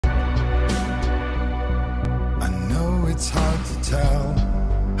tell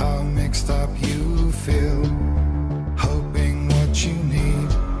how mixed up you feel, hoping what you need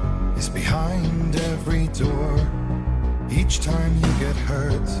is behind every door. Each time you get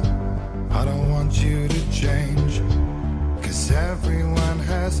hurt, I don't want you to change, 'cause everyone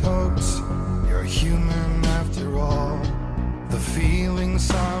has hopes. You're human after all. The feeling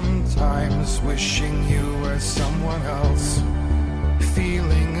sometimes wishing you were someone else,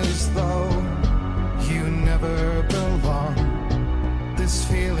 feeling as though you never belong. This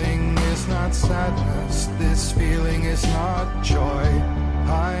feeling is not sadness, this feeling is not joy.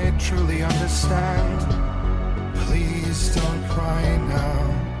 I truly understand. Please don't cry now.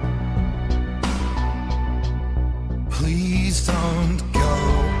 Please don't go.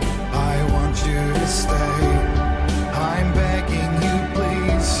 I want you to stay. I'm begging you,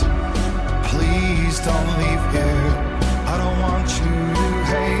 please. Please don't leave here. I don't want you to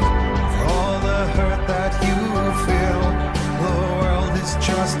hate for all the hurt that you feel. The world is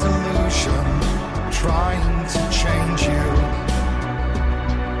just illusion, trying to change you.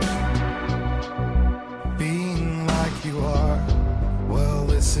 Being like you are, well,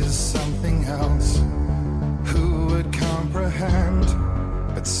 this is something else. Who would comprehend?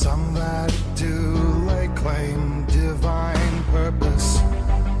 But some that do lay claim divine purpose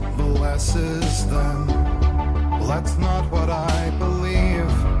blesses them. Well, that's not what I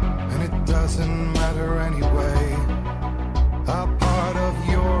believe, and it doesn't matter anyway. A part of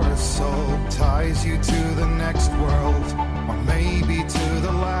your soul ties you to the next world, or maybe to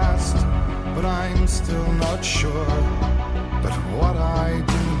the last, but I'm still not sure. But what I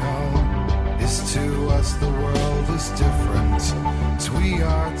do know is, to us the world is different as we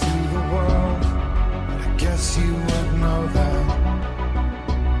are to the world. But I guess you would know that.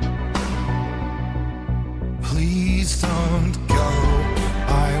 Please don't go.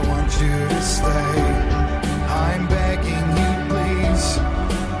 I want you to stay. I'm begging you, please.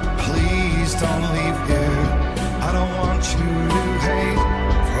 Please don't leave here. I don't want you to hate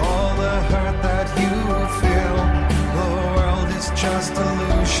for all the hurt that you feel. The world is just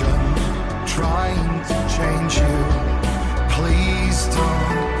illusion, trying to change you. Please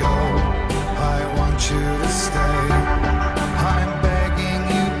don't go. I want you to stay. I'm begging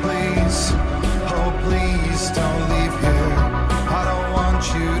you, please. Oh, please don't leave here. I don't want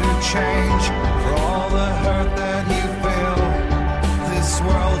you to change.